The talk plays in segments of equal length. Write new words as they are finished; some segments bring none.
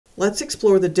Let's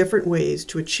explore the different ways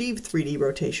to achieve 3D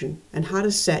rotation and how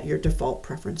to set your default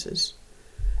preferences.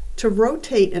 To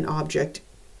rotate an object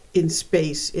in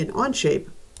space in Onshape,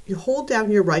 you hold down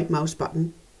your right mouse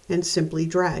button and simply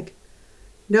drag.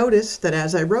 Notice that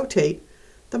as I rotate,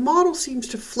 the model seems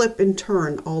to flip and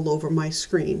turn all over my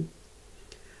screen.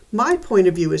 My point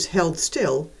of view is held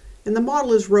still, and the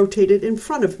model is rotated in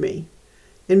front of me.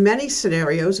 In many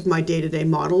scenarios of my day-to-day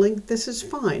modeling, this is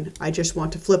fine. I just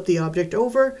want to flip the object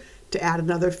over to add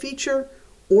another feature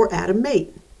or add a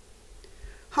mate.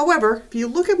 However, if you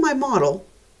look at my model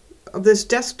of this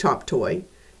desktop toy,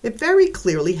 it very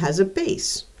clearly has a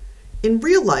base. In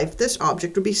real life, this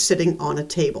object would be sitting on a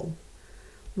table.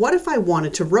 What if I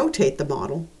wanted to rotate the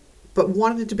model, but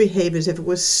wanted it to behave as if it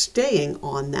was staying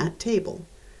on that table?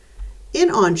 In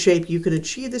Onshape, you can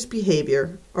achieve this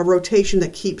behavior, a rotation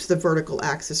that keeps the vertical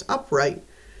axis upright,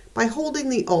 by holding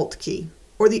the Alt key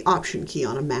or the Option key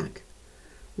on a Mac,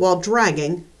 while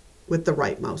dragging with the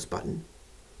right mouse button.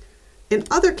 In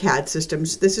other CAD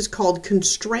systems, this is called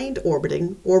constrained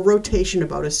orbiting or rotation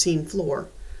about a scene floor.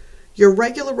 Your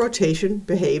regular rotation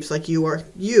behaves like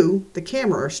you, the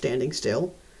camera, are standing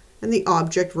still, and the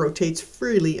object rotates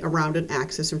freely around an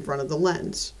axis in front of the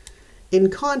lens. In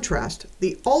contrast,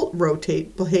 the Alt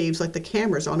rotate behaves like the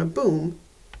camera's on a boom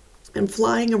and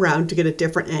flying around to get a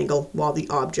different angle while the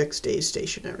object stays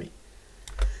stationary.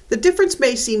 The difference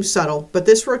may seem subtle, but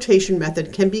this rotation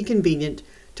method can be convenient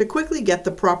to quickly get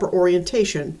the proper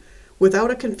orientation without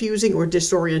a confusing or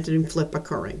disorienting flip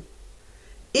occurring.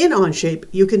 In Onshape,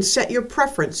 you can set your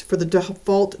preference for the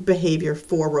default behavior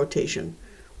for rotation,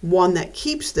 one that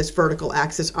keeps this vertical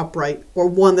axis upright or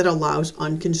one that allows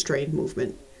unconstrained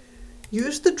movement.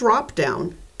 Use the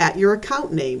drop-down at your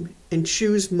account name and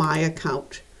choose My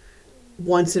Account.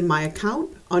 Once in My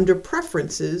Account, under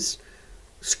Preferences,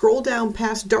 scroll down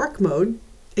past Dark Mode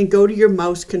and go to your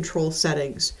mouse control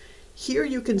settings. Here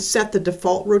you can set the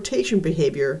default rotation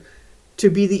behavior to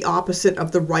be the opposite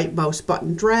of the right mouse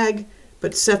button drag,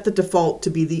 but set the default to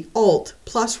be the Alt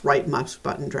plus right mouse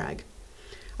button drag.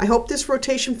 I hope this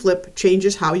rotation flip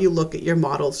changes how you look at your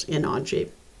models in Onshape.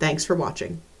 Thanks for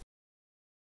watching.